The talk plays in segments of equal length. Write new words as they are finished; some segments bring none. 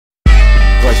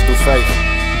through faith.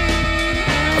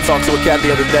 I talked to a cat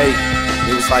the other day.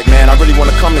 He was like, man, I really want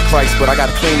to come to Christ, but I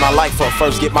gotta clean my life up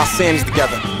first, get my sins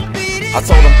together. I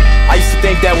told him, I used to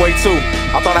think that way too.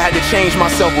 I thought I had to change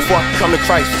myself before I could come to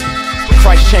Christ. But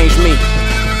Christ changed me.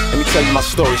 Let me tell you my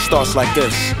story, it starts like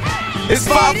this. It's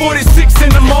 5:46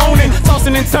 in the morning,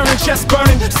 tossing and turning, chest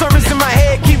burning. Sermons in my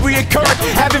head keep reoccurring,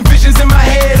 having visions in my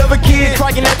head of a kid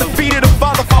crying at the feet of the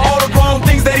Father for all the wrong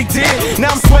things that he did.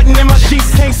 Now I'm sweating in my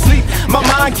sheets, can't sleep. My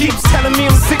mind keeps telling me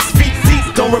I'm 6 feet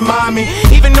deep. Don't remind me,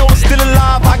 even though I'm still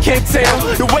alive, I can't tell.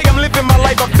 The way I'm living my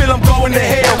life, I feel I'm going to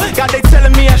hell. God, they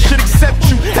telling me I should accept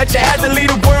you, that you had to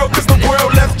leave the world cause the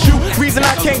world left you. Reason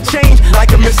I can't change,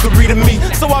 like a mystery to me.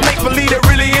 So I make believe there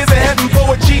really is a heaven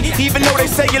for a G. Even though they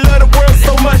say you love the world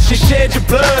so much, you shed your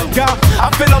blood, God.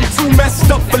 I feel I'm too messed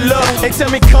up for love. They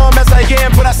tell me come as I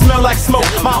am, but I smell like smoke.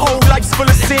 My whole life's full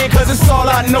of sin, cause it's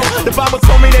all I know. The Bible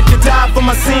told me that you died for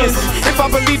my sins. If I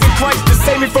believe in Christ to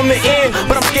save me from the end,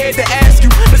 but I'm scared to ask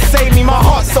you to save me. My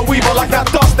heart's so evil, I got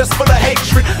thoughts that's full of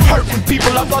hatred, hurting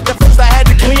people. I thought that first I had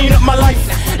to clean up my life.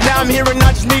 Now I'm here and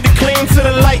I just need to cling to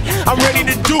the light. I'm ready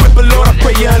to do it, but Lord, I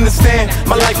pray you understand.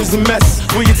 My life is a mess.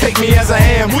 Will you take me as I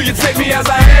am? Will you take me as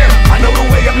I am? I know the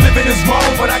way I'm living is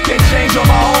wrong, but I can't change on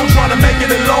my own. Trying to make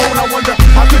it alone. I wonder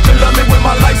how could you love me when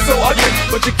my life's so ugly,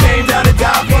 but you came down and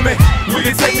died for me. Will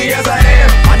you take me as I am?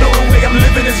 I know the way I'm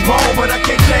living is wrong, but I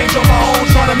can't change on my own.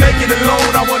 Trying to make it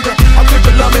alone. I wonder how could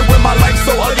you love me when my life's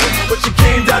so ugly, but you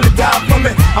came down and died for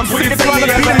me. I'm sick of trying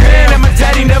to be the man that my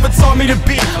daddy never taught me to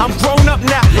be. I'm grown up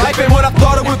now, life ain't what I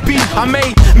thought it would be. I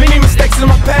made many mistakes in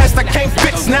my past I can't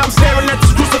fix. Now I'm staring at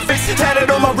this crucifix tatted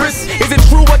on my wrist. Is it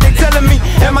true what they telling me?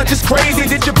 Am I just crazy?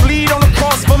 Did you bleed on the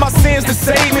cross for my sins to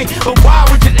save me? But why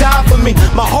would you die for me?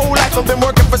 My whole life I've been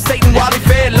working for Satan while he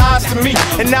fed lies to me.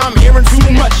 And now I'm hearing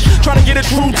too much, trying to get a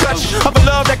true touch of a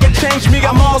love that can change me.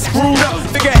 I'm all screwed up,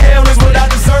 figure hell is what I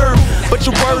deserve. But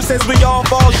your word says we all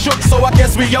fall shook, so I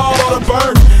guess we all ought to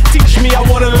burn. Teach me, I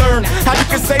wanna learn how you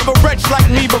can save a wretch like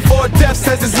me before death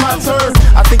says it's my turn.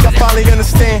 I think I finally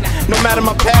understand. No matter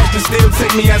my past, you still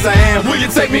take me as I am. Will you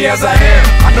take me as I am?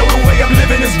 I know the way I'm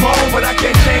living is wrong, but I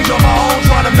can't change on my own.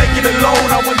 Trying to make it alone.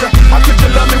 I wonder how could you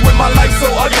love me when my life's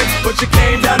so ugly, but you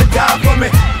came down and died for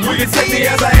me. Will you take me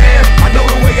as I am? I know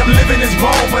the way I'm living is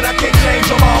wrong, but I can't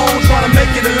change on my own. Trying to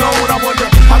make it alone. I wonder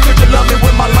how could you love me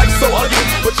when my life's so ugly,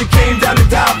 but you came down and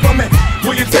died for me.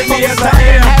 Will you take me as I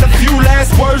am? Had a few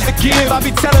last words to give. I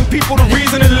be telling people the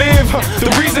reason to live,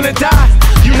 the reason to die.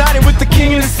 United with the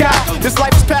King in the sky. This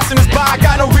life is passing us by, I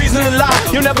got no reason to lie.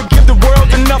 You'll never give the world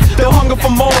enough, they'll hunger for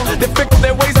more. They fickle,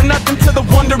 their ways are nothing to the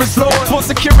wondrous Lord. More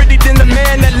security than the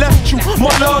man that left you,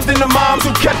 more love than the moms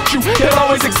who kept you. They'll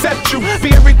always accept you,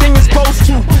 be everything you're supposed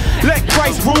to. Let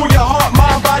Christ rule your heart,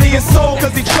 mind, body, and soul,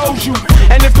 cause he chose you.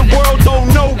 And if the world don't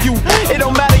know you, it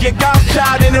don't matter, you're God's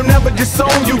child and he'll never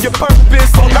disown you. Your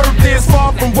purpose on earth is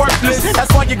far from worthless.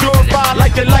 That's why you're glorified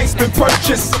like your life's been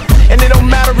purchased. And it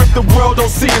don't matter if the world don't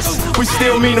see us, we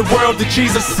still mean the world to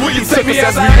Jesus. Will you take me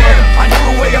as I am? I know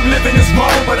the way I'm living is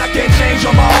wrong, but I can't change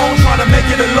on my own. Trying to make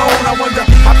it alone. I wonder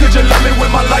how could you love me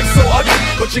when my life's so ugly,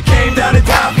 but you came down and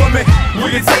died for me.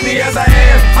 Will you take me as I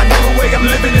am? I know the way I'm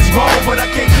living is wrong, but I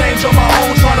can't change on my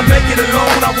own. Trying to make it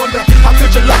alone. I wonder how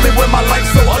could you love me when my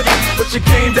life's so ugly, but you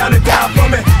came down and died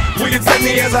for me. Will you take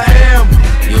me as I am?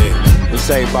 Yeah, we're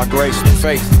saved by grace through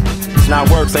faith. It's not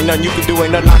works, ain't nothing you can do,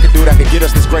 ain't nothing I can do that can get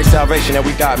us this great salvation that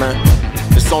we got, man.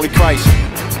 It's only Christ.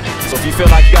 So if you feel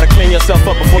like you gotta clean yourself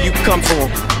up before you can come to him,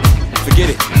 forget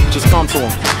it, just come to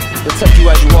him. He'll take you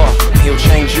as you are, he'll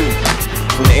change you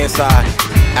from the inside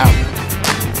out.